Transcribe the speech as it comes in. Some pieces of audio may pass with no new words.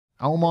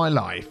Oh my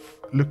life.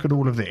 Look at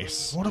all of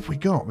this. What have we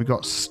got? We've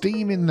got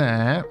steam in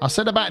there. I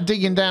said about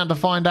digging down to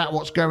find out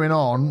what's going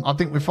on. I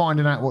think we're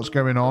finding out what's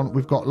going on.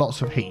 We've got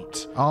lots of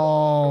heat.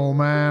 Oh,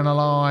 man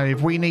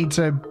alive. We need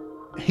to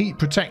heat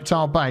protect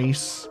our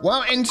base.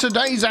 Well, in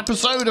today's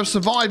episode of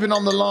Surviving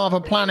on the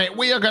Lava Planet,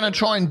 we are going to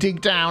try and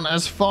dig down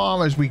as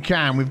far as we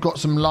can. We've got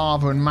some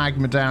lava and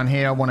magma down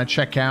here I want to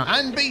check out.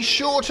 And be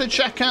sure to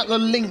check out the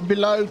link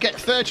below. Get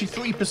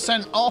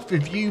 33% off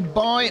if you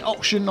buy,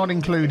 auction not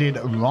included,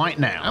 right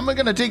now. And we're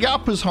going to dig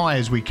up as high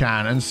as we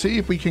can and see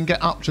if we can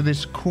get up to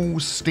this cool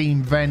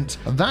steam vent.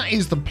 That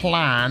is the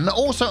plan.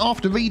 Also,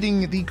 after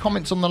reading the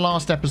comments on the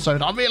last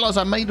episode, I realized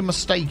I made a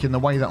mistake in the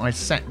way that I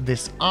set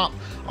this up.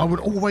 I would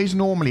always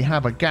normally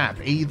have a gap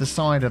either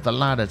side of the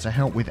ladder to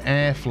help with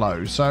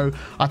airflow. So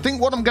I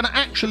think what I'm going to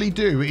actually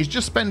do is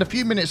just spend a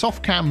few minutes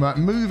off camera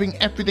moving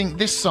everything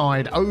this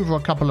side over a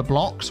couple of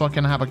blocks so I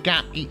can have a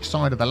gap each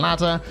side of the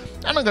ladder.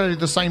 And I'm going to do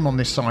the same on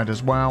this side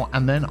as well.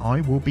 And then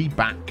I will be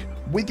back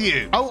with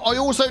you. Oh, I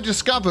also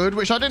discovered,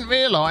 which I didn't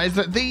realize,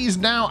 that these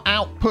now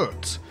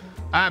output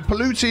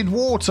polluted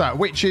water,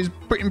 which is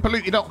putting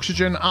polluted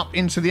oxygen up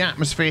into the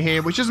atmosphere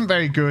here, which isn't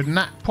very good, and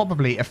that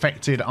probably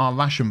affected our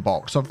ration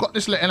box. So I've got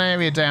this little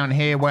area down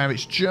here where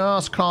it's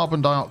just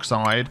carbon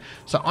dioxide.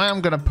 So I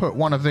am going to put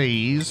one of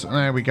these,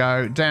 there we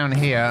go, down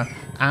here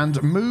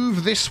and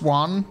move this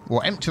one,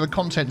 or empty the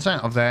contents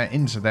out of there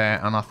into there,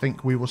 and I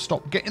think we will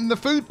stop getting the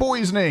food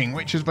poisoning,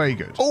 which is very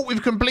good. Oh,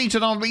 we've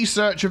completed our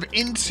research of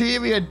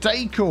interior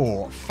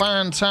decor.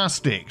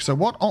 Fantastic. So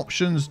what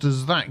options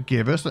does that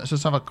give us? Let's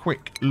just have a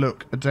quick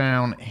look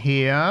down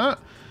here,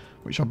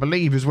 which I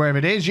believe is where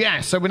it is.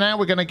 Yeah, so we're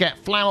going to get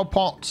flower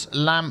pots,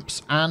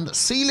 lamps, and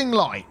ceiling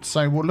lights.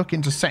 So we'll look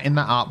into setting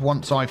that up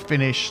once I've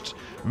finished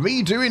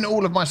redoing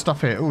all of my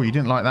stuff here. Oh, you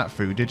didn't like that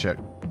food, did you?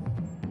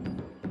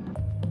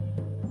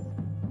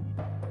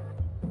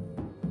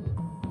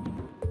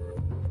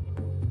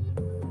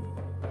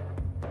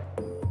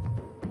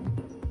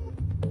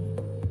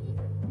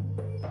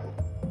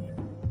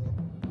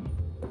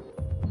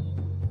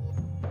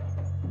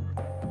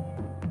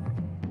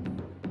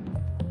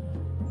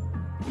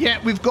 Yeah,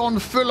 we've gone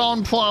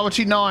full-on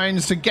priority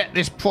 9s to get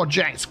this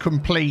project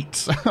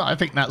complete. I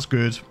think that's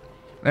good.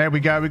 There we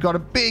go. We've got a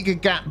bigger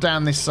gap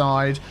down this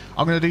side.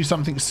 I'm going to do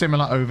something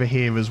similar over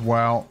here as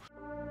well.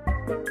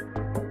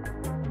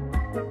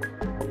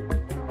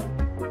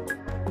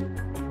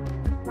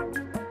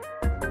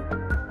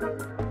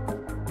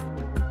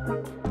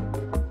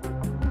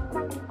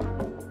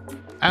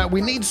 We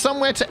need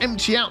somewhere to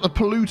empty out the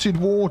polluted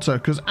water,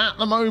 because at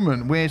the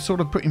moment we're sort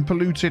of putting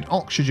polluted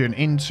oxygen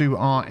into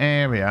our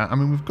area. I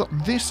mean, we've got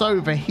this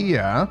over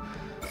here,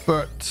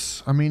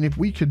 but I mean, if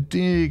we could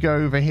dig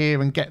over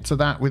here and get to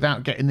that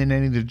without getting in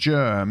any of the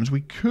germs,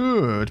 we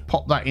could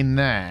pop that in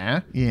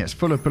there. Yeah, it's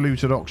full of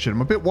polluted oxygen.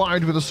 I'm a bit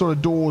worried with the sort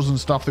of doors and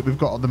stuff that we've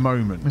got at the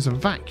moment. There's a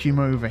vacuum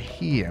over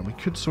here. We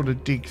could sort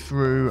of dig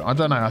through. I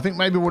don't know. I think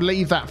maybe we'll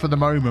leave that for the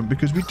moment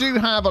because we do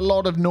have a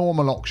lot of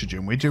normal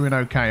oxygen. We're doing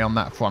okay on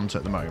that front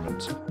at the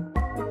moment.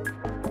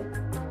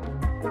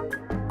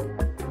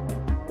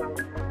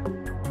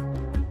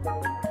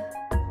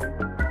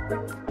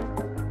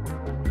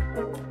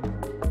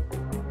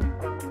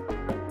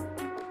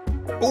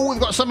 Oh,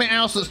 we've got something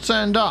else that's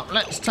turned up.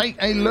 Let's take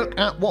a look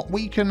at what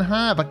we can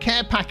have. A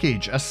care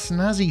package, a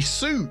snazzy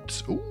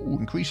suit. Ooh,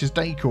 increases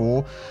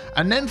decor.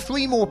 And then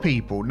 3 more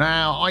people.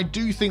 Now, I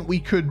do think we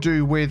could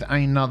do with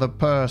another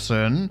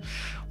person.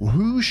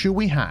 Who should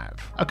we have?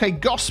 Okay,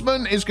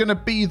 Gossman is going to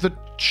be the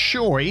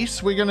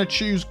choice. We're going to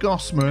choose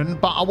Gossman,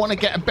 but I want to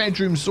get a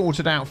bedroom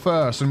sorted out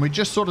first. And we're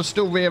just sort of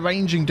still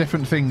rearranging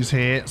different things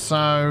here.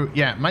 So,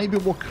 yeah, maybe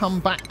we'll come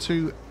back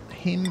to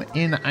him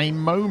in a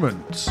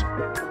moment.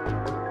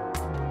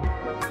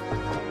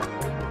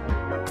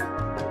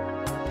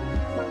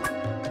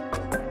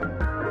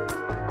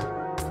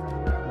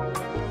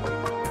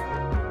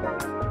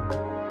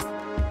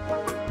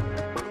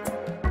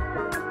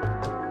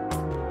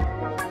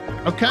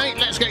 Okay,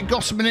 let's get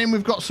Gossman in.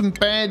 We've got some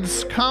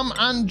beds. Come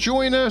and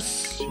join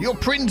us. You're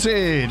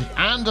printed.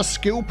 And a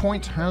skill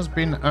point has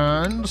been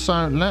earned.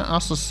 So let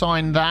us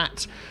assign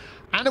that.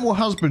 Animal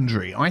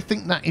husbandry. I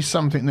think that is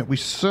something that we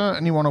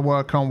certainly want to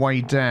work our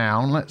way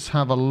down. Let's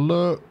have a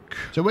look.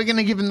 So we're going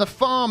to give him the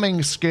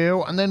farming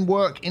skill and then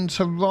work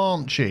into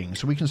ranching.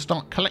 So we can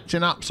start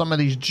collecting up some of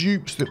these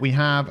dupes that we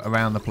have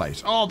around the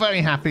place. Oh,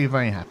 very happy,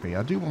 very happy.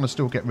 I do want to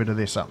still get rid of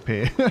this up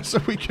here so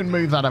we can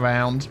move that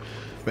around.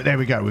 But there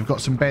we go. We've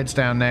got some beds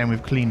down there and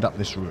we've cleaned up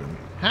this room.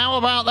 How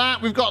about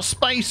that? We've got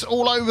space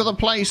all over the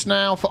place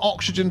now for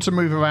oxygen to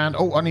move around.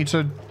 Oh, I need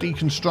to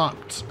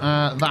deconstruct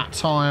that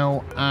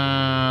tile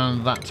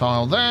and that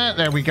tile there.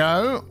 There we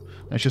go.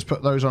 Let's just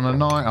put those on a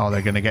night. Oh,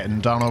 they're going to get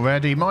them done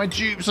already. My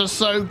dupes are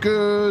so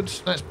good.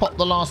 Let's pop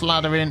the last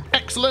ladder in.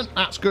 Excellent.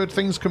 That's good.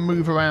 Things can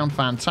move around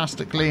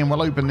fantastically. And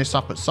we'll open this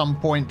up at some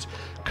point.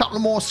 A couple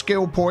of more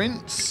skill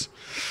points.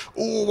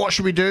 Oh, what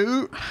should we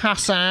do?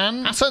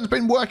 Hassan's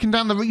been working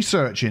down the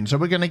researching, so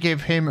we're going to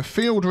give him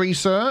field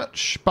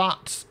research.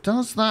 But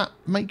does that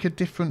make a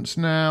difference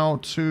now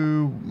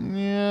to...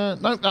 Yeah,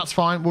 no, that's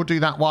fine. We'll do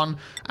that one.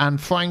 And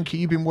Frankie,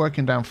 you've been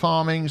working down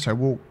farming, so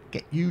we'll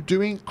get you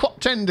doing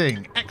crop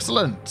tending.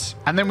 Excellent.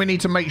 And then we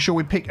need to make sure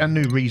we pick a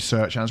new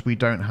research, as we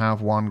don't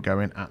have one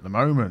going at the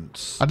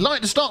moment. I'd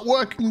like to start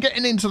working,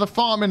 getting into the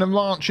farming and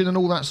ranching and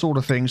all that sort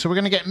of thing. So we're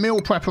going to get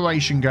meal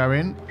preparation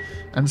going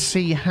and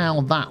see how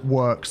that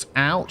works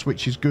out,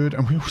 which is good.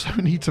 And we also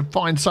need to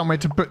find somewhere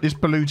to put this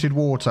polluted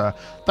water.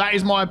 That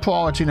is my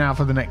priority now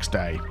for the next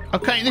day.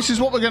 Okay, this is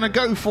what we're going to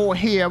go for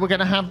here. We're going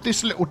to have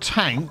this little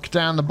tank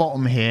down the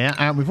bottom here,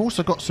 and we've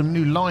also got some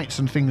new lights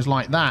and things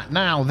like that.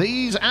 Now,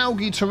 these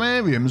algae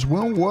terrariums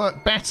will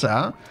work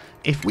better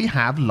if we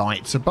have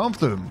lights above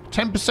them.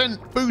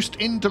 10% boost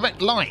in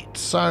direct light.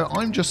 So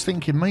I'm just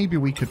thinking maybe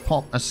we could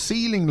pop a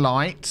ceiling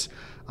light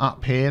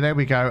up here. There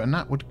we go. And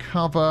that would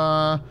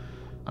cover...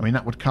 I mean,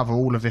 that would cover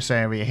all of this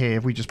area here.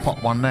 If we just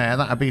pop one there,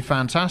 that would be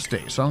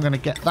fantastic. So I'm going to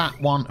get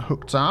that one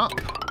hooked up.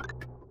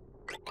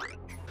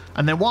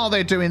 And then while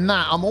they're doing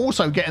that, I'm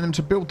also getting them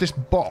to build this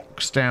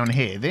box down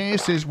here.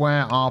 This is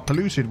where our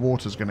polluted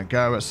water is going to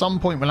go. At some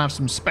point, we'll have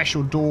some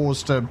special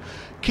doors to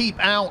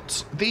keep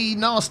out the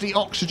nasty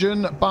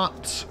oxygen.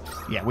 But,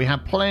 yeah, we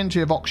have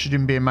plenty of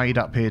oxygen being made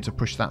up here to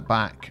push that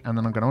back. And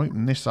then I'm going to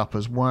open this up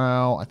as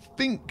well. I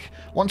think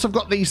once I've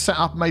got these set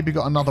up, maybe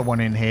got another one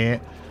in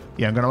here.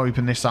 Yeah, I'm going to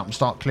open this up and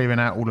start clearing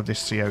out all of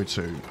this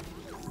CO2.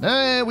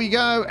 There we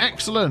go.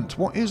 Excellent.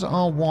 What is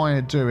our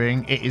wire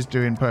doing? It is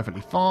doing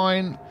perfectly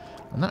fine.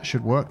 And that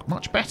should work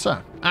much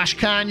better.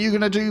 Ashcan, you're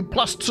going to do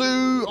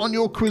 +2 on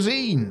your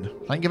cuisine.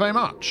 Thank you very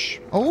much.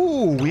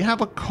 Oh, we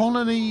have a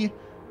colony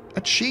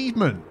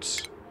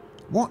achievement.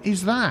 What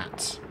is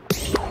that?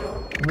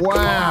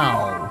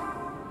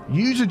 Wow.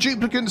 Use a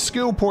duplicant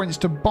skill points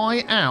to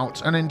buy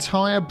out an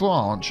entire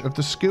branch of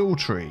the skill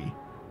tree.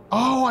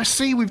 Oh, I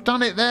see. We've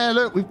done it there.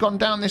 Look, we've gone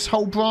down this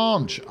whole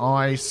branch.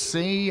 I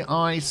see.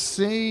 I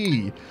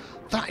see.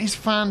 That is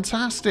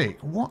fantastic.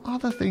 What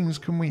other things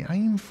can we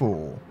aim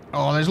for?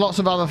 Oh, there's lots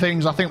of other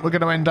things I think we're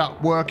going to end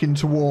up working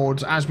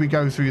towards as we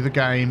go through the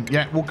game.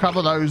 Yeah, we'll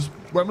cover those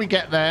when we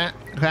get there.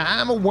 Okay,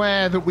 I'm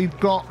aware that we've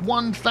got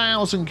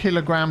 1,000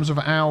 kilograms of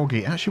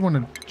algae. I actually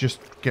want to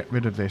just get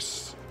rid of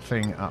this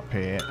thing up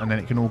here, and then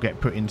it can all get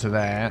put into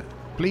there.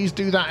 Please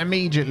do that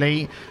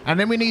immediately. And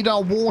then we need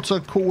our water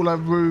cooler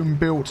room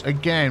built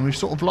again. We've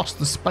sort of lost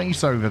the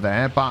space over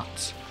there,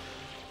 but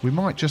we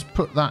might just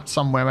put that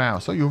somewhere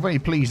else. Oh, you were very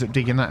pleased at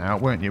digging that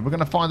out, weren't you? We're going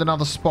to find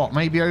another spot,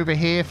 maybe over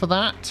here for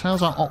that.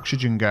 How's our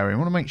oxygen going? I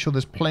want to make sure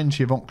there's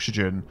plenty of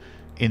oxygen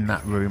in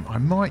that room. I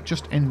might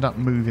just end up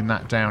moving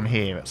that down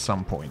here at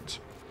some point.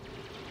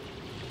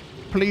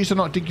 Please do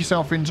not dig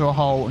yourself into a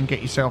hole and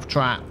get yourself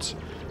trapped.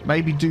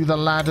 Maybe do the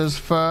ladders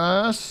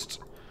first.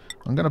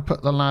 I'm going to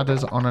put the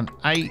ladders on an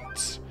 8,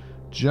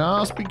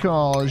 just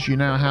because you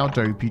know how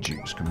dopey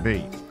dupes can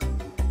be.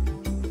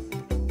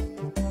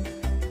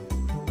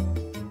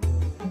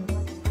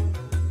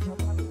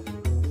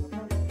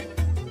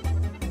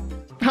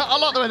 I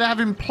like the way they're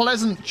having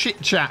pleasant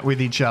chit-chat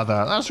with each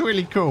other. That's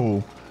really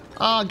cool.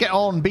 Ah, get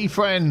on, be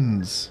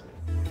friends.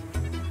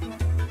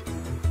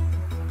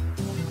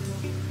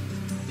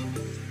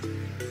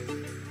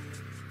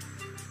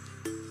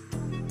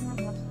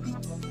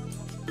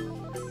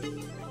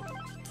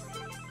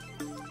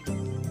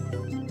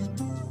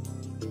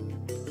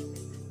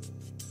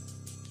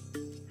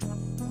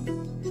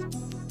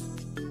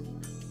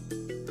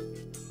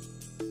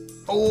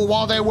 Oh,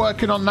 while they're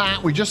working on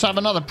that, we just have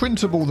another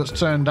printable that's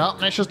turned up.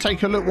 Let's just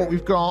take a look what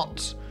we've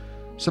got.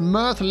 Some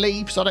Mirth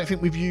Leafs. I don't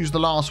think we've used the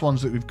last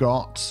ones that we've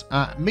got.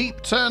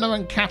 Meep, Turner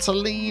and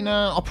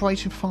Catalina.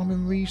 Operating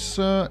Farming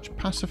Research.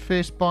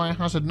 Pacifist,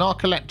 Biohazard,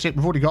 Narcoleptic.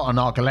 We've already got a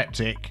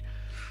Narcoleptic.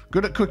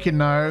 Good at cooking,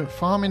 though.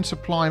 Farming,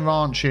 Supply,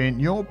 Ranching.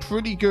 You're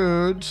pretty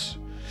good.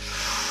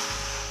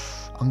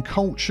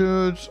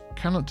 Uncultured.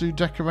 Cannot do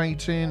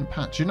decorating.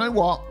 Patch. You know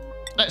what?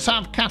 Let's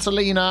have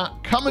Catalina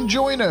come and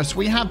join us.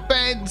 We have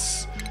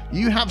beds.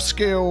 You have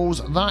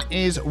skills. That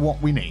is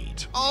what we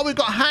need. Oh, we've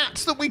got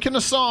hats that we can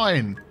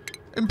assign.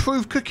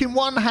 Improve cooking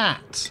 1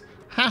 hat.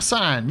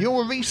 Hassan,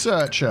 you're a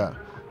researcher.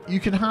 You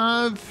can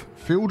have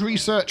field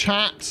research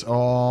hat.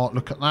 Oh,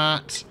 look at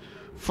that.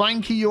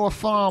 Frankie, you're a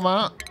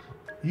farmer.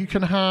 You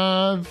can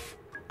have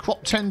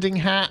crop tending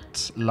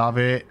hat. Love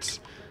it.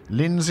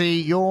 Lindsay,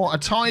 you're a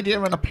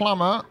tidier and a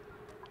plumber.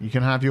 You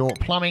can have your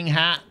plumbing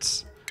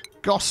hat.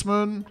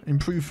 Gossman,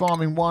 improve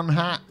farming 1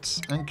 hat.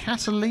 And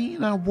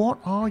Catalina, what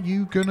are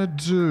you going to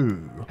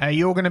do? Hey,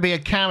 you're going to be a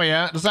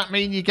carrier. Does that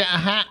mean you get a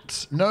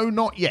hat? No,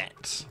 not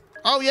yet.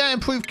 Oh, yeah,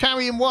 improve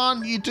carrying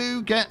 1. You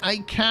do get a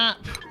cap.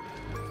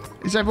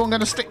 Is everyone going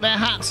to stick their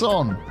hats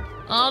on?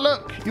 Ah,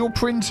 look, you're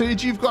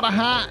printed. You've got a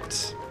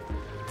hat.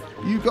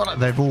 You got it.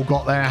 They've all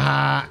got their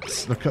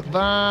hats. Look at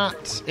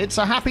that. It's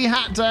a happy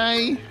hat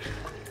day.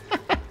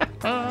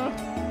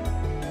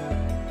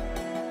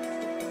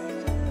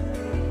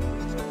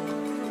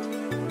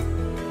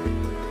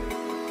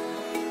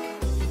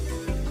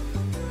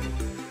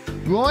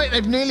 Right,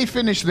 they've nearly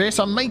finished this.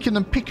 I'm making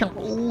them pick up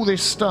all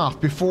this stuff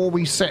before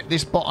we set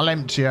this bottle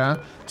emptier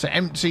to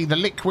empty the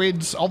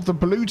liquids of the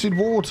polluted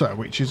water,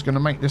 which is going to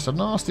make this a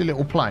nasty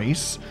little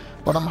place.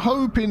 But I'm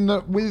hoping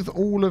that with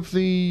all of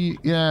the...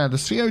 Yeah, the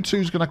CO2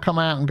 is going to come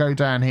out and go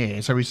down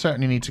here. So we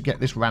certainly need to get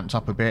this ramped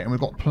up a bit. And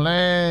we've got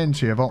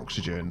plenty of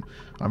oxygen.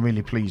 I'm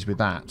really pleased with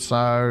that.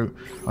 So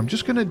I'm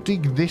just going to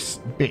dig this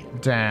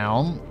bit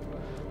down.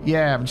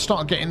 Yeah, and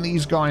start getting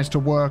these guys to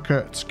work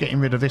at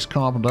getting rid of this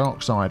carbon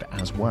dioxide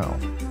as well.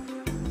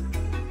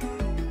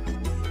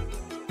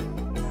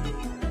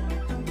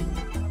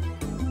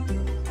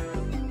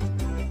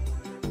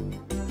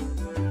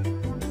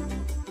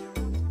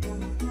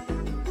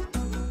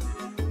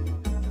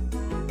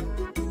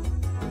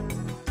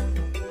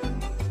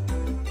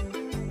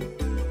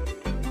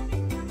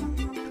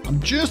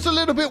 I'm just a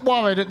little bit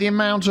worried at the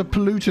amount of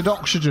polluted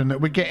oxygen that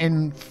we're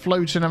getting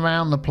floating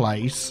around the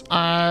place.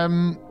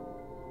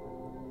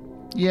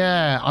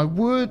 Yeah, I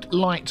would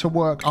like to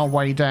work our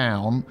way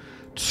down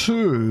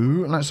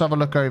to... Let's have a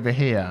look over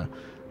here.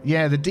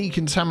 Yeah, the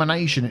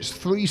decontamination. It's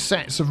 3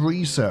 sets of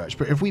research.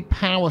 But if we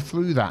power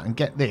through that and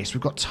get this,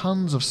 we've got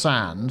tons of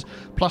sand.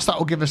 Plus that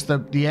will give us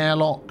the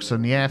airlocks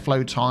and the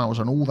airflow tiles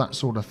and all that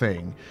sort of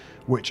thing.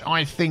 Which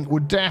I think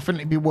would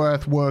definitely be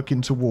worth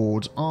working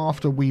towards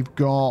after we've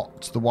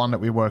got the one that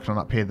we're working on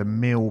up here, the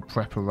mill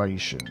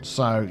preparation.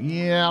 So,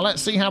 yeah,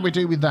 let's see how we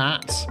do with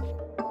that.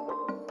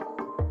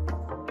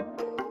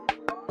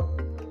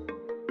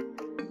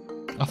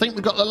 I think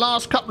we've got the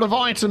last couple of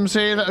items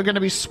here that are going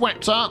to be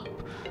swept up,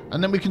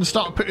 and then we can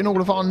start putting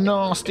all of our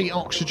nasty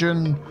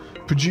oxygen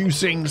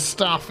producing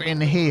stuff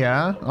in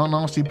here, our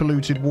nasty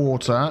polluted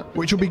water,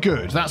 which will be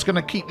good. That's going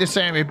to keep this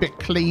area a bit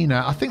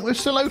cleaner. I think we're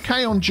still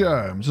okay on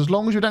germs. As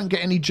long as we don't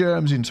get any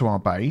germs into our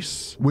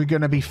base, we're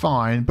going to be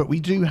fine. But we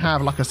do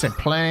have, like I said,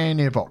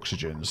 plenty of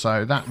oxygen,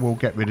 so that will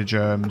get rid of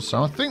germs.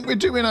 So I think we're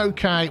doing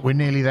okay. We're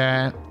nearly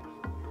there.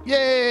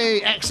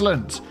 Yay!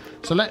 Excellent.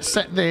 So let's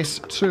set this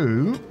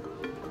to...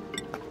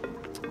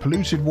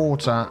 polluted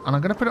water, and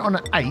I'm going to put it on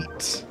an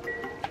 8,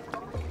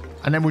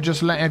 and then we'll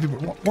just let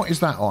everybody... What is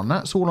that on?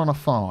 That's all on a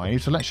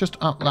 5, so let's just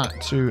up that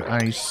to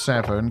a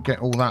 7, get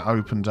all that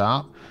opened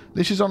up.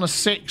 This is on a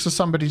 6, so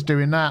somebody's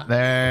doing that.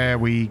 There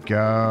we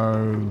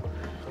go.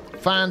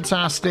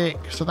 Fantastic.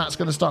 So that's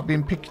going to start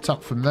being picked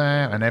up from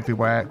there and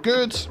everywhere.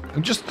 Good.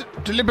 I'm just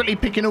deliberately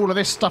picking all of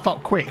this stuff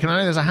up quick. And I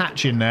know there's a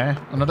hatch in there.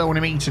 And I don't want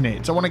him eating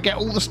it. So I want to get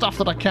all the stuff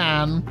that I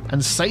can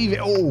and save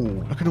it all.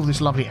 Look at all this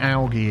lovely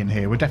algae in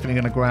here. We're definitely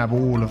going to grab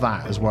all of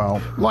that as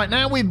well. Right,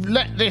 now we've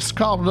let this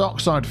carbon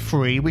dioxide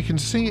free. We can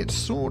see it's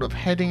sort of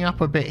heading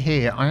up a bit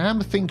here. I am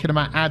thinking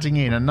about adding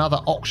in another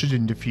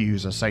oxygen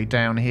diffuser, say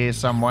down here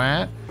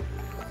somewhere.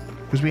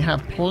 Because we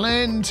have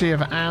plenty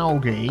of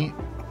algae.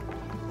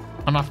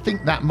 And I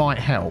think that might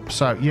help.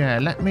 So, yeah,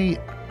 let me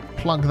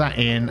plug that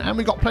in. And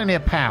we've got plenty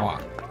of power.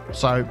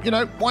 So, you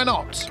know, why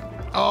not?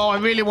 Oh, I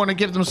really want to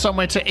give them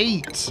somewhere to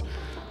eat.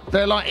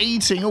 They're like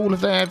eating all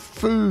of their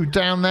food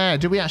down there.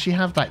 Do we actually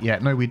have that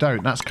yet? No, we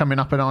don't. That's coming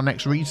up in our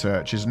next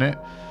research, isn't it?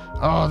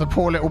 Oh, the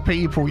poor little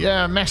people.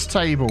 Yeah, mess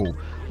table.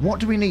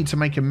 What do we need to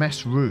make a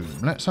mess room?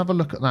 Let's have a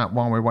look at that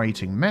while we're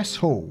waiting. Mess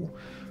hall.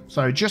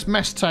 So, just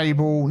mess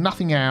table,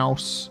 nothing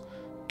else.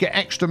 Get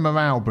extra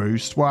morale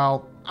boost.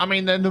 Well... I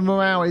mean, then the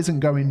morale isn't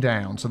going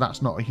down, so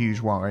that's not a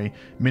huge worry.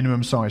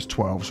 Minimum size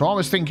 12. So I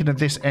was thinking of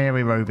this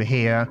area over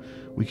here.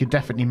 We could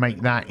definitely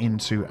make that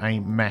into a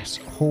mess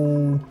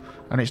hall.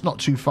 And it's not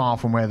too far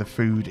from where the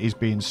food is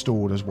being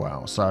stored as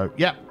well. So,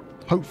 yeah,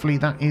 hopefully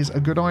that is a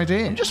good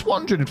idea. I'm just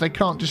wondering if they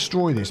can't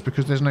destroy this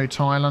because there's no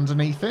tile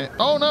underneath it.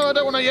 Oh, no, I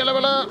don't want a yellow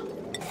alert.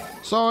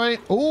 Sorry.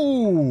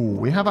 Oh,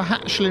 we have a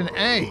hatchling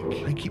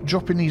egg. They keep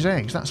dropping these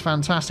eggs. That's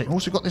fantastic.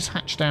 Also got this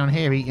hatch down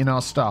here eating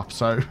our stuff.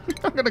 So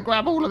I'm going to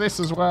grab all of this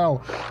as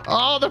well.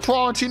 Oh, the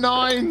priority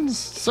 9s.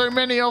 So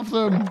many of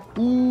them.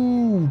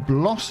 Ooh,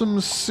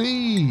 blossom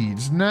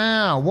seeds.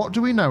 Now, what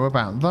do we know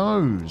about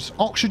those?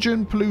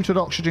 Oxygen, polluted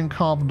oxygen,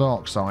 carbon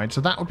dioxide.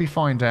 So that would be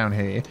fine down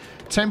here.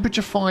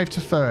 Temperature 5 to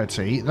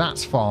 30.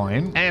 That's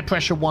fine. Air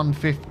pressure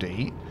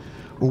 150.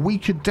 Well, we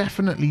could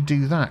definitely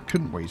do that,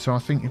 couldn't we? So I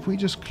think if we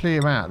just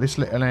clear out this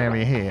little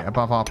area here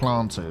above our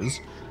planters,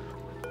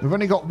 we've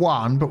only got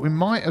one, but we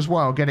might as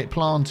well get it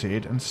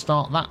planted and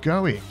start that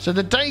going. So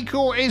the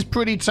decor is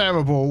pretty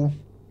terrible.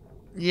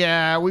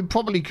 Yeah, we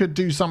probably could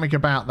do something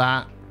about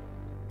that.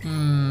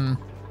 And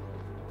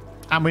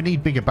we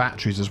need bigger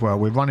batteries as well.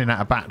 We're running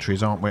out of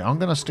batteries, aren't we? I'm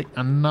going to stick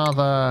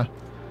another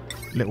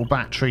little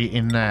battery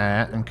in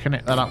there and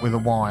connect that up with a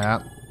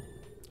wire.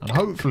 And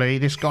hopefully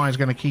this guy's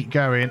going to keep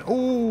going.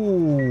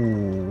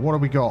 Ooh, what have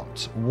we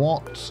got?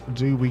 What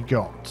do we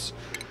got?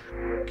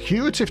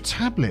 Curative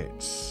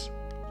tablets.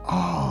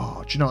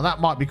 Oh, do you know,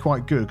 that might be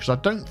quite good because I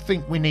don't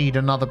think we need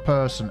another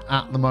person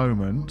at the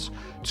moment.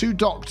 2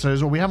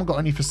 doctors, or we haven't got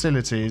any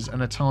facilities,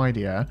 and a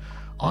tidier.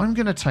 I'm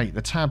going to take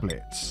the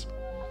tablets.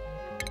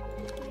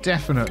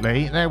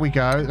 Definitely. There we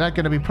go. They're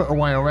going to be put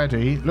away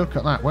already. Look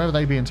at that. Where are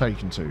they being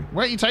taken to?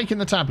 Where are you taking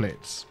the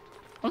tablets?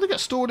 Oh, they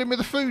get stored in with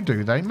the food,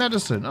 do they?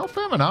 Medicine. Oh,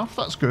 fair enough.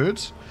 That's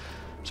good.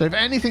 So if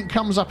anything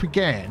comes up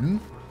again,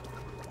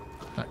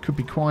 that could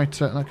be quite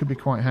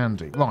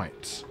handy.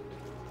 Right.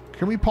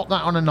 Can we pop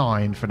that on a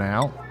 9 for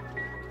now?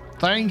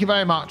 Thank you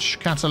very much,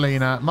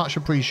 Catalina. Much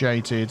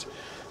appreciated.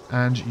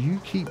 And you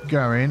keep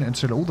going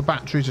until all the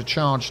batteries are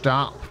charged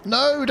up.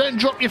 No, don't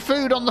drop your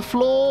food on the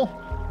floor.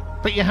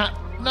 But you had...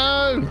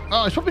 No.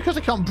 Oh, it's probably because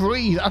they can't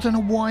breathe. I don't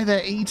know why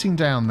they're eating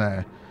down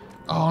there.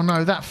 Oh,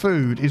 no, that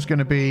food is going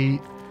to be...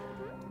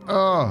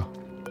 Oh.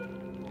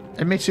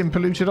 Emitting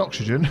polluted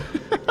oxygen.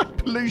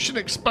 Pollution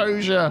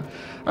exposure.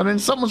 And then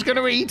someone's going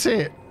to eat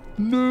it.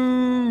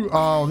 No.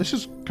 Oh, this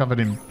is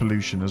covered in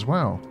pollution as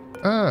well.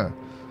 Can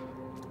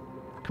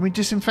we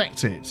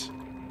disinfect it?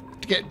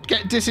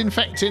 Get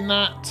disinfecting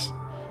that.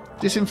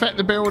 Disinfect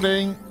the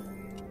building.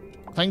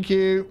 Thank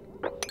you.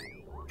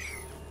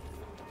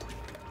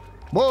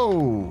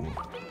 Whoa.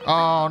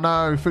 Oh,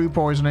 no. Food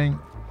poisoning.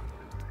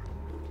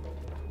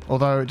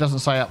 Although it doesn't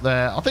say up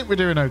there. I think we're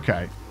doing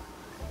okay.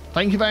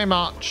 Thank you very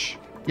much.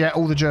 Yeah,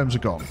 all the germs are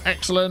gone.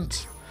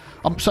 Excellent.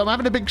 So I'm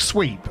having a big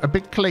sweep, a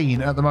big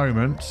clean at the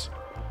moment.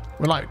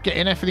 We're like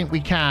getting everything we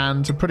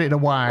can to put it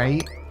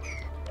away,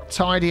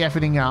 tidy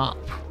everything up,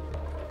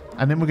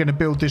 and then we're going to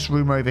build this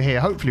room over here,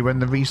 hopefully when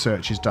the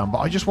research is done. But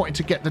I just wanted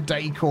to get the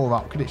decor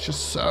up because it's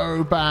just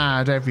so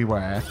bad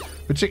everywhere,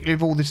 particularly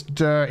with all this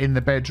dirt in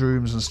the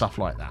bedrooms and stuff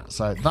like that.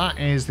 So that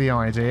is the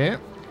idea.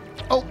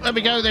 Oh, there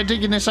we go. They're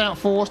digging this out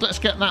for us. Let's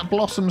get that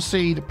blossom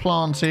seed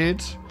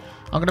planted.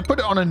 I'm going to put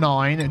it on a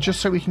 9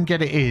 just so we can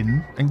get it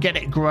in and get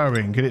it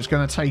growing, because it's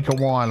going to take a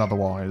while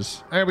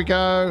otherwise. There we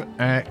go.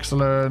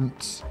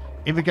 Excellent.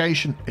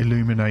 Irrigation,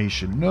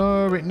 illumination.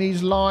 No, it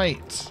needs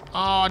light. Oh,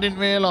 I didn't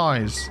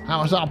realise.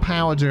 How's our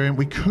power doing?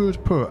 We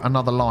could put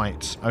another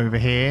light over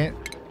here,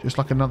 just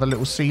like another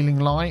little ceiling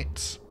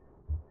light.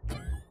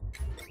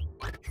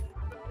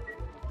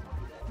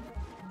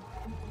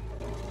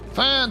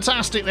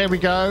 Fantastic. There we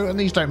go. And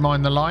these don't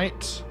mind the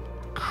light.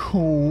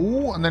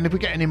 Cool. And then if we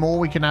get any more,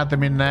 we can add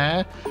them in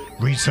there.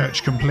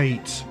 Research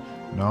complete.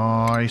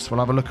 Nice. We'll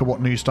have a look at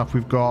what new stuff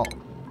we've got.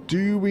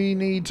 Do we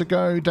need to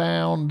go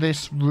down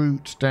this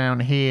route down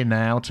here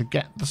now to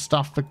get the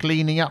stuff for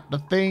cleaning up the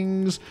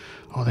things?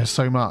 Oh, there's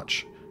so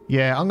much.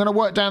 Yeah, I'm going to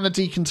work down the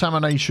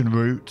decontamination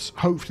route.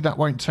 Hopefully that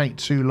won't take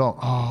too long.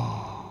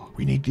 Oh,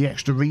 we need the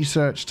extra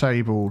research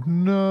table.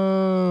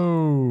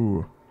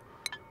 No.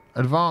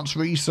 Advanced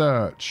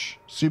research.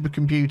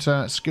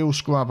 Supercomputer. Skill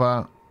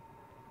scrubber.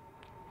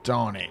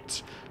 Darn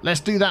it. Let's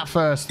do that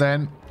first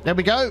then. There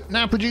we go.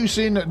 Now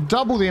producing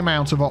double the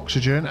amount of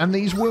oxygen, and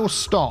these will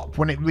stop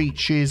when it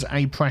reaches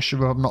a pressure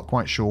of I'm not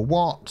quite sure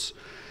what.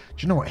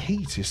 Do you know what?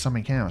 Heat is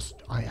something else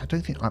I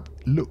don't think I've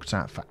looked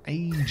at for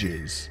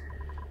ages.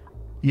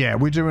 Yeah,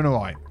 we're doing all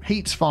right.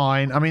 Heat's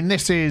fine. I mean,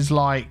 this is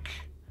like,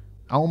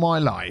 oh my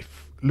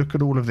life. Look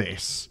at all of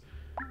this.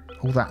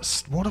 All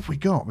that. What have we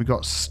got? We've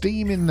got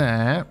steam in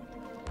there.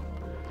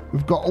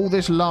 We've got all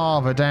this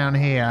lava down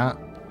here.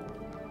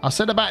 I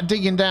said about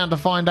digging down to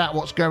find out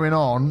what's going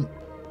on.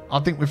 I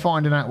think we're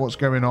finding out what's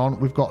going on.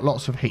 We've got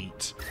lots of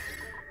heat.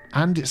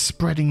 And it's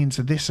spreading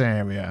into this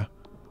area.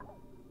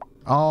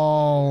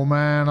 Oh,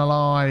 man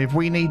alive.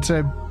 We need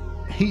to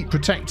heat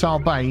protect our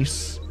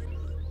base.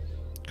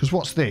 Because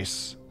what's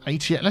this?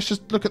 88. Let's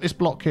just look at this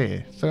block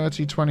here.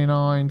 30,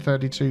 29,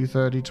 32,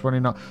 30,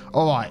 29.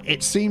 All right.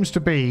 It seems to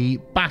be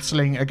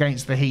battling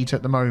against the heat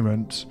at the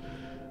moment.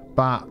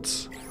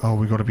 But, oh,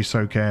 we've got to be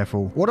so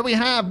careful. What do we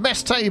have?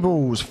 Mess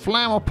tables,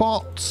 flower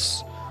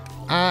pots,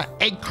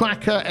 egg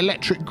cracker,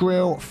 electric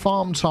grill,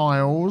 farm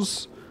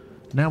tiles.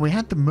 Now, we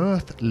had the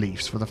mirth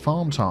leaves for the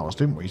farm tiles,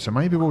 didn't we? So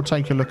maybe we'll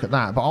take a look at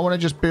that. But I want to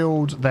just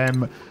build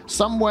them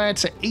somewhere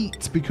to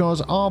eat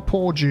because our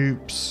poor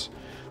dupes,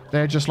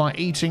 they're just like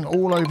eating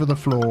all over the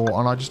floor.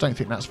 And I just don't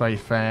think that's very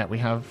fair. We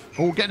have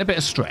all getting a bit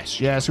of stress.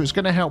 Yeah, so it's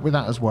going to help with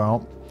that as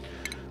well.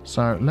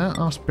 So let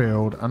us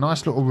build a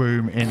nice little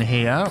room in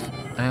here,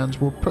 and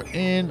we'll put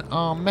in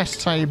our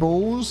mess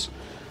tables.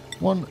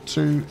 1,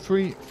 2,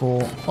 3,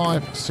 4,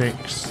 5,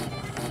 6,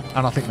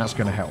 and I think that's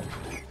going to help.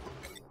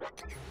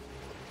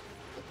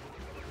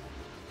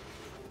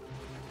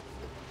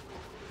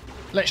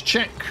 Let's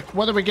check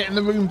whether we're getting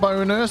the room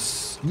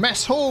bonus.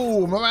 Mess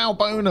hall, morale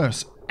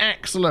bonus.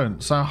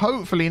 Excellent. So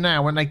hopefully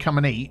now when they come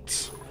and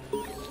eat,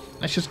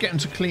 let's just get them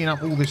to clean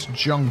up all this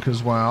junk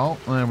as well.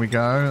 There we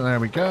go. There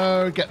we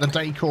go. Get the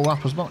decor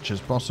up as much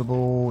as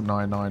possible.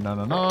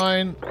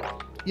 99999.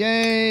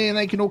 Yay.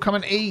 They can all come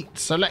and eat.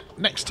 So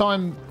next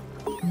time,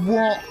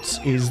 what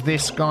is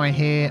this guy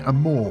here? A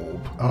morb.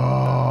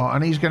 Oh,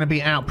 and he's going to be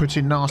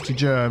outputting nasty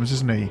germs,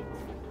 isn't he?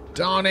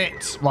 Darn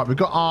it. Right, we've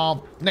got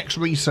our next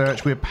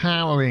research. We're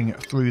powering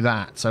through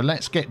that. So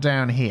let's get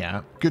down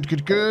here. Good,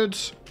 good, good.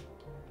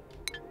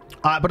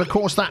 But of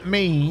course that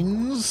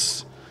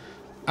means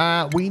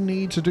we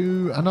need to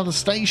do another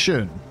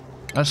station.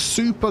 A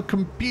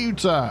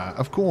supercomputer,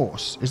 of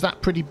course. Is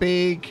that pretty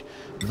big?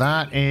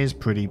 That is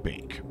pretty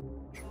big.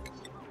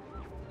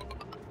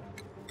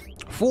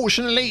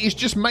 Fortunately, it's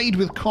just made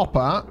with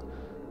copper,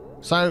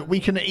 so we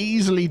can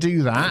easily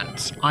do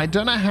that. I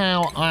don't know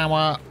how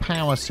our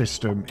power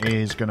system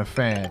is going to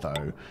fare,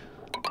 though.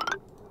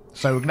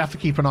 So we're going to have to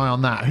keep an eye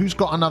on that. Who's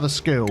got another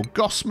skill?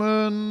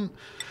 Gossman.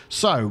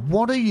 So,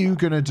 what are you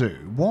going to do?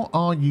 What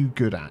are you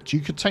good at?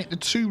 You could take the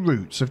 2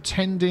 routes of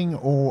tending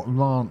or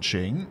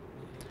ranching.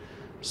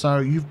 So,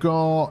 you've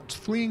got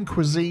 3 in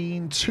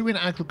cuisine, 2 in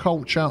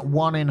agriculture,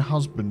 1 in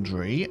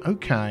husbandry.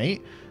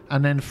 Okay.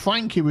 And then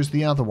Frankie was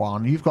the other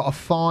one. You've got a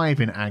 5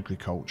 in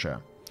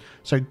agriculture.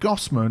 So,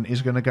 Gossman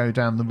is going to go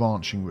down the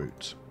ranching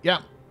route.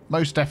 Yeah,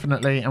 most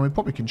definitely. And we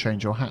probably can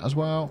change your hat as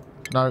well.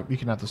 No, you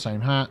can have the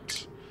same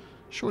hat.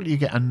 Surely you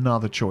get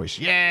another choice.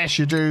 Yes,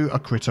 you do. A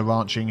critter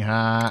ranching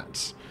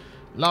hat.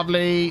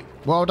 Lovely.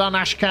 Well done,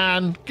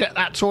 Ashcan. Get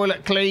that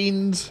toilet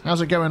cleaned.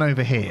 How's it going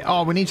over here?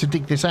 Oh, we need to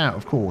dig this out,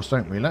 of course,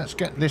 don't we? Let's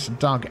get this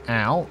dug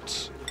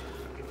out.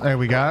 There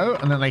we go.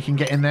 And then they can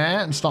get in there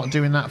and start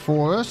doing that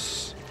for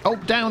us. Oh,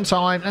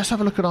 downtime. Let's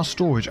have a look at our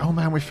storage. Oh,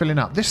 man, we're filling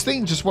up. This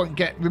thing just won't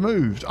get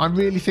removed. I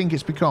really think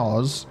it's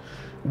because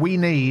we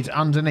need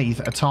underneath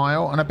a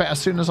tile. And I bet as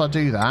soon as I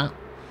do that,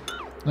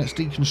 let's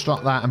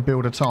deconstruct that and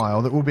build a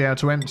tile that we'll be able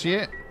to empty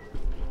it.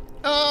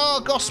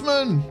 Oh,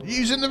 Gossman,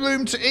 using the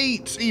room to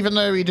eat, even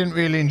though he didn't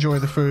really enjoy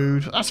the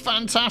food. That's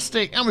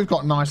fantastic. And we've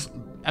got a nice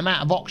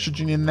amount of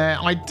oxygen in there.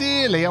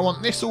 Ideally, I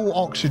want this all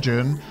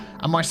oxygen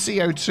and my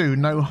CO2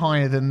 no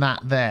higher than that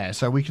there.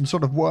 So we can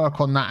sort of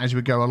work on that as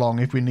we go along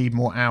if we need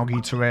more algae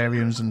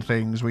terrariums and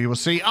things. We will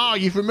see. Oh,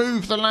 you've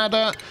removed the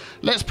ladder.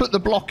 Let's put the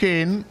block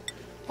in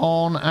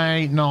on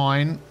a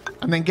 9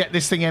 and then get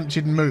this thing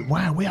emptied and moved.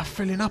 Wow, we are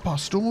filling up our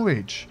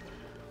storage.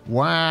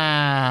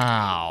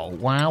 Wow.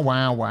 Wow,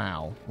 wow,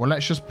 wow. Well,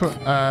 let's just put...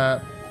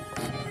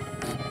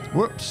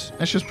 whoops.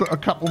 Let's just put a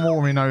couple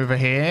more in over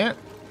here.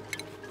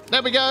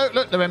 There we go.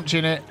 Look, they're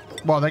emptying it.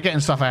 Well, they're getting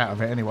stuff out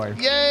of it anyway.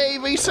 Yay,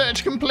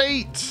 research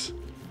complete.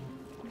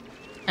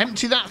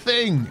 Empty that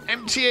thing.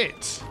 Empty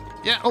it.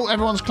 Yeah, oh,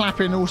 everyone's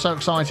clapping. All so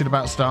excited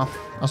about stuff.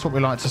 That's what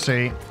we like to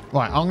see.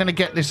 Right, I'm going to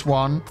get this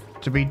one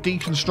to be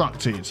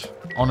deconstructed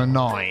on a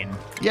 9.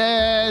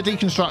 Yeah,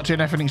 deconstructed.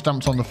 Everything's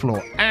dumped on the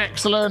floor.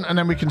 Excellent. And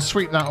then we can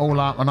sweep that all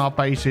up and our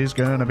base is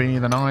going to be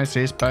the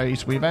nicest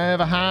base we've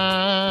ever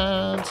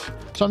had.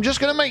 So I'm just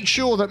going to make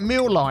sure that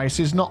meal lice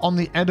is not on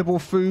the edible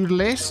food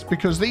list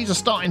because these are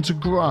starting to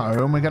grow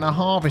and we're going to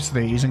harvest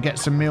these and get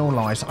some meal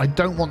lice. I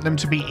don't want them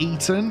to be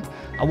eaten.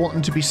 I want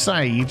them to be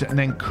saved and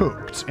then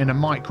cooked in a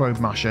micro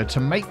musher to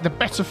make the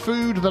better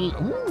food,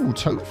 ooh,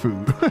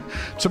 tofu,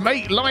 to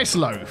make lice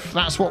loaf.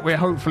 That's what we're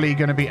hopefully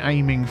going to be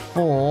aiming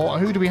for.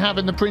 Who do we have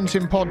in the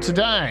printing pod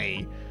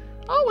today?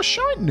 Oh, a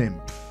shine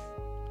nymph.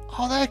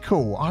 Oh, they're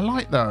cool. I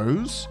like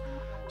those.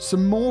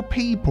 Some more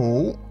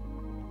people.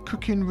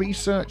 Cooking,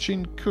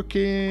 researching,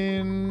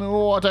 cooking.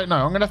 Oh, I don't know.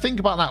 I'm going to think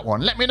about that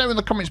one. Let me know in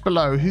the comments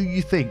below who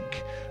you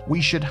think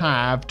we should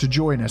have to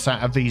join us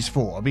out of these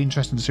 4. It'll be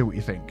interesting to see what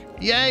you think.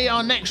 Yay,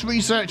 our next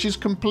research is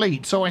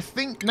complete. So I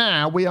think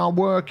now we are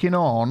working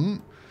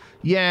on...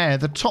 yeah,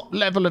 the top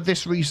level of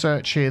this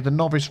research here, the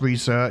novice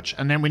research,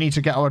 and then we need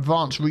to get our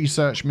advanced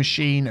research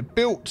machine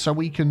built so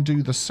we can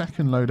do the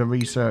second load of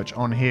research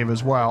on here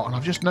as well. And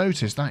I've just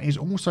noticed that is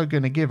also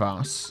going to give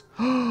us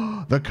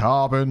the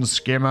carbon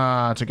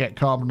skimmer to get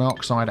carbon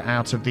dioxide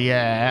out of the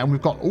air. And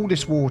we've got all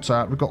this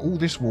water. We've got all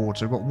this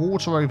water. We've got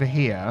water over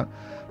here.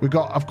 We've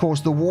got, of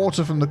course, the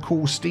water from the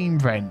cool steam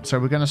vent. So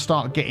we're going to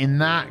start getting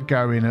that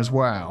going as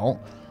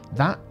well.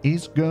 That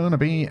is going to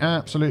be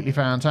absolutely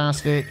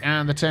fantastic.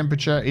 And the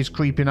temperature is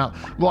creeping up.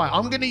 Right,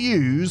 I'm going to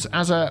use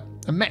as a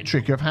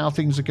metric of how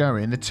things are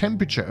going, the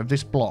temperature of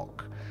this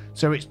block.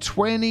 So it's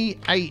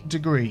 28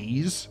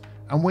 degrees.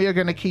 And we are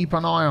going to keep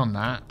an eye on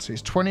that.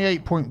 It's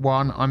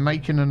 28.1. I'm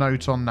making a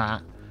note on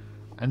that.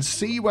 And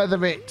see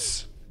whether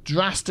it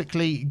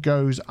drastically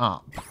goes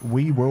up.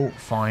 We will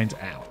find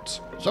out.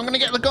 So I'm going to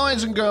get the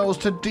guys and girls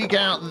to dig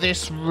out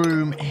this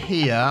room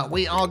here.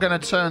 We are going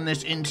to turn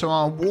this into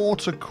our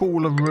water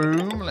cooler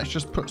room. Let's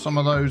just put some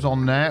of those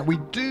on there. We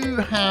do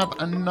have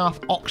enough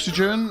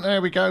oxygen.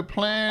 There we go.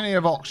 Plenty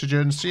of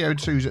oxygen.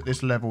 CO2's at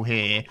this level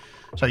here.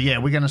 So yeah,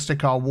 we're going to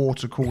stick our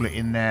water cooler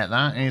in there.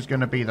 That is going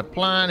to be the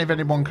plan. If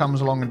anyone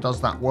comes along and does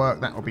that work,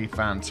 that will be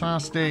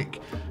fantastic.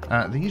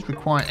 These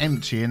require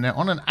emptying. They're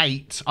on an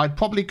 8. I've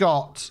probably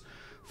got...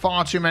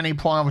 far too many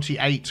priority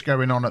 8s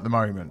going on at the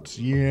moment.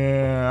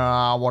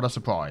 Yeah, what a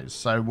surprise.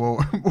 So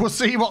we'll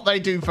see what they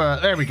do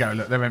first. There we go.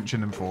 Look, they're emptying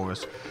them for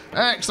us.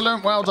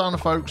 Excellent. Well done,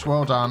 folks.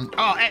 Well done.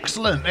 Oh,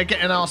 excellent. They're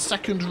getting our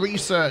second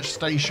research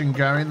station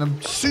going. The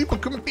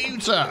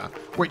supercomputer,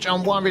 which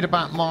I'm worried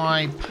about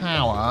my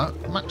power.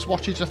 Max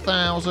wattage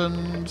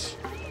 1,000.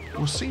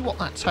 We'll see what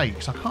that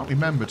takes. I can't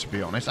remember, to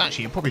be honest.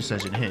 Actually, it probably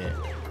says in here.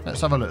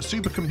 Let's have a look.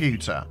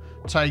 Supercomputer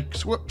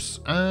takes, whoops,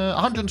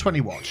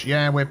 120 watts.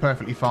 Yeah, we're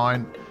perfectly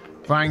fine.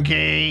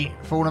 Frankie,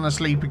 falling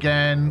asleep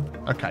again.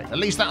 Okay, at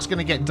least that's going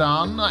to get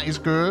done. That is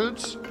good.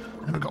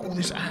 And we've got all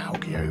this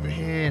algae over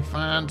here.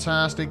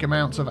 Fantastic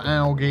amounts of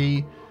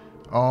algae.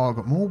 Oh, I've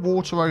got more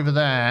water over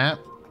there.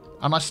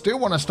 And I still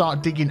want to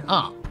start digging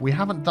up. We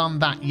haven't done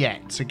that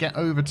yet. So get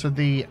over to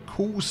the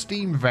cool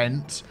steam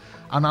vent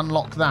and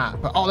unlock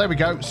that. But oh, there we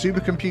go.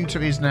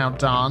 Supercomputer is now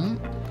done.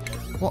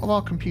 What are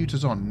our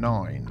computers on?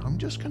 9. I'm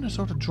just going to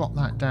sort of drop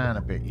that down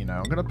a bit, you know.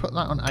 I'm going to put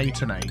that on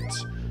 8 and 8.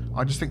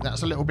 I just think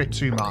that's a little bit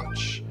too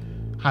much.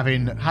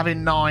 Having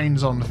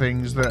 9s on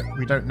things that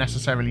we don't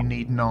necessarily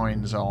need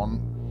 9s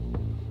on.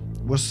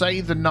 We'll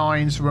save the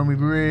 9s for when we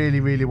really,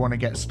 really want to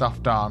get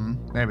stuff done.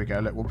 There we go.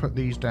 Look, we'll put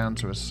these down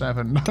to a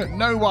 7.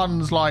 No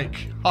one's,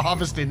 like,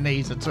 harvesting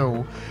these at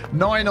all.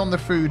 9 on the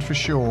food for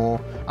sure.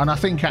 And I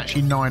think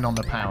actually 9 on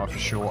the power for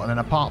sure. And then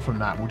apart from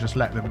that, we'll just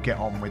let them get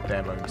on with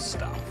their own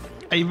stuff.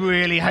 They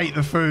really hate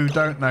the food,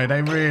 don't they?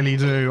 They really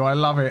do. I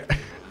love it.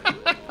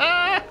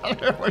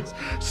 They always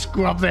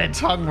scrub their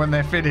tongue when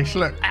they're finished.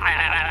 Look.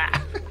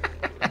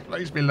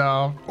 Makes me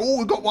laugh. Oh,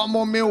 we've got one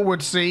more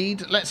millwood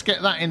seed. Let's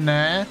get that in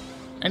there.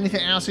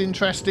 Anything else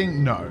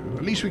interesting? No.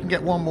 At least we can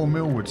get one more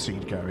millwood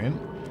seed going.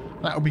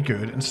 That'll be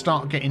good. And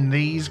start getting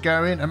these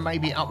going. And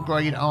maybe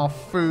upgrade our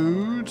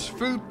food.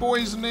 Food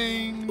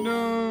poisoning.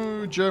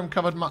 No.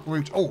 Germ-covered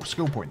muckroot. Oh,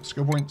 skill points.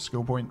 Skill points.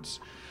 Skill points.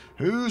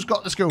 Who's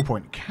got the skill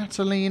point?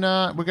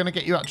 Catalina. We're going to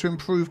get you up to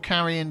improve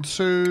carrying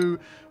 2.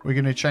 We're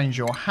going to change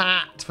your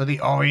hat for the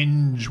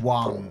orange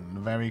one.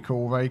 Very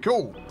cool. Very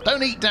cool.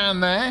 Don't eat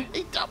down there.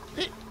 Eat up.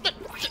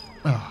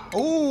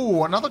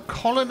 Oh, another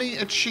colony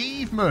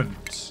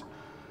achievement.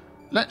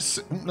 Let's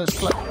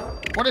play.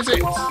 What is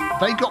it?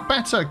 They got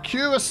better.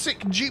 Cure a sick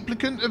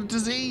duplicant of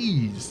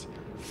disease.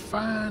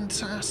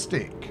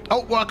 Fantastic.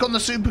 Oh, work on the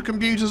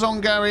supercomputers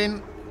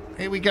ongoing.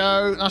 Here we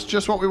go. That's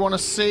just what we want to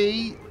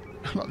see.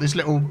 Look, this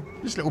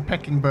little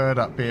pecking bird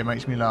up here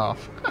makes me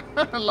laugh.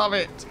 I love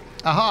it.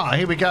 Aha,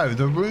 here we go.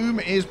 The room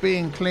is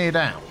being cleared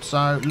out.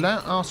 So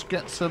let us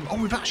get some...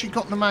 Oh, we've actually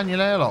got the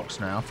manual airlocks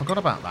now. I forgot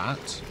about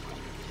that.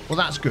 Well,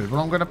 that's good.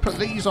 Well, I'm going to put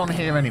these on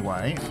here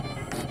anyway.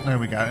 There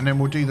we go. And then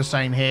we'll do the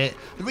same here.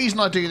 The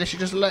reason I do this, it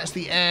just lets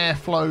the air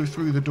flow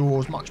through the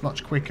doors much,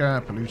 much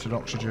quicker. Polluted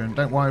oxygen.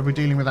 Don't worry, we're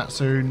dealing with that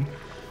soon.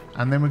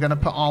 And then we're going to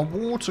put our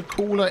water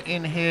cooler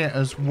in here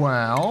as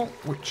well,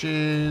 which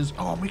is...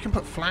 Oh, we can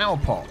put flower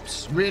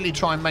pots. Really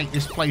try and make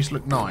this place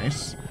look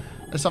nice.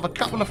 Let's have a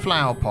couple of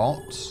flower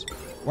pots.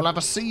 We'll have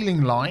a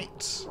ceiling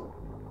light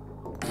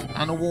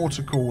and a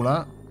water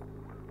cooler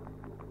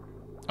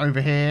over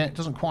here. It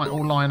doesn't quite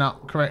all line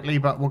up correctly,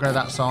 but we'll go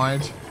that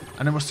side.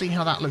 And then we'll see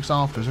how that looks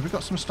afterwards. Have we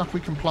got some stuff we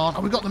can plant?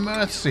 Oh, we've got the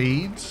mirth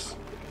seeds.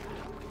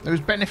 There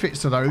was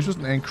benefits to those,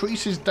 wasn't there?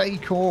 Increases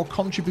decor,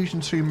 contribution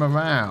to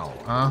morale.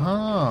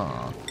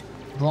 Aha.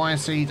 Briar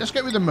seed. Let's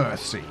go with the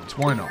mirth seeds.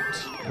 Why not?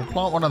 We'll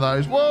plant one of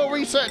those. Whoa,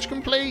 research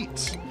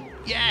complete.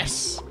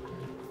 Yes.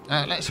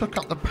 Let's hook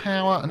up the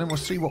power and then we'll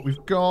see what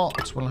we've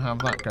got. We'll have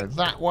that go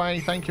that way.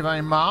 Thank you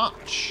very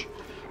much.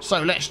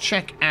 So let's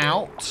check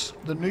out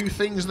the new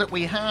things that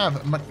we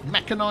have.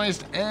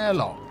 Mechanized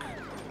airlock.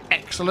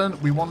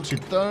 Excellent. We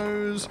wanted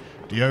those.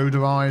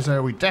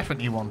 Deodorizer. We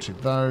definitely wanted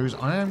those.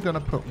 I am going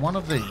to put one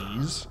of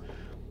these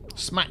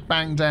smack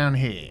bang down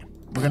here.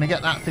 We're going to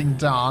get that thing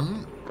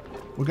done.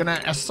 We're going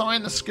to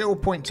assign the skill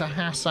point to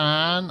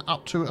Hassan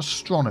up to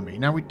astronomy.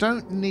 Now, we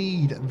don't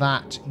need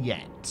that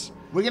yet.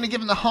 We're going to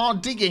give him the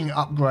hard digging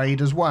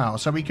upgrade as well.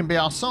 So we can be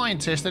our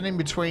scientist and in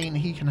between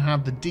he can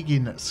have the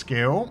digging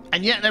skill.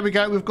 And yet there we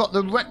go. We've got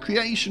the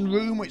recreation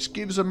room which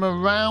gives a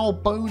morale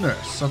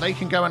bonus. So they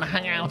can go and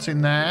hang out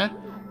in there.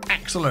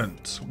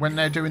 Excellent. When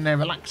they're doing their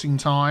relaxing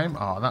time.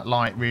 Oh, that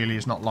light really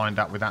is not lined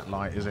up with that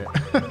light, is it?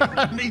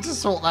 I need to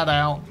sort that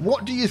out.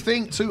 What do you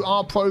think to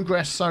our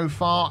progress so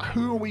far?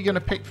 Who are we going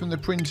to pick from the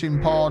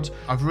printing pod?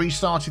 I've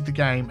restarted the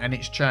game and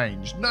it's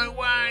changed. No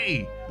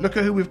way! Look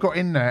at who we've got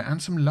in there.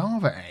 And some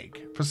lava egg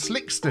for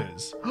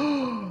slicksters.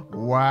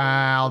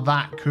 Wow,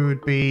 that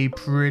could be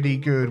pretty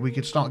good. We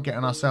could start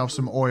getting ourselves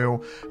some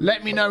oil.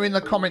 Let me know in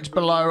the comments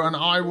below and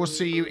I will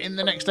see you in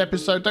the next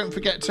episode. Don't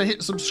forget to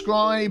hit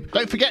subscribe.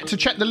 Don't forget to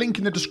check the link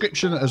in the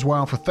description as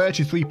well for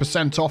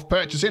 33% off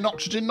purchasing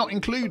oxygen not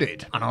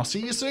included. And I'll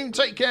see you soon.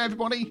 Take care,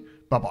 everybody.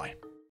 Bye-bye.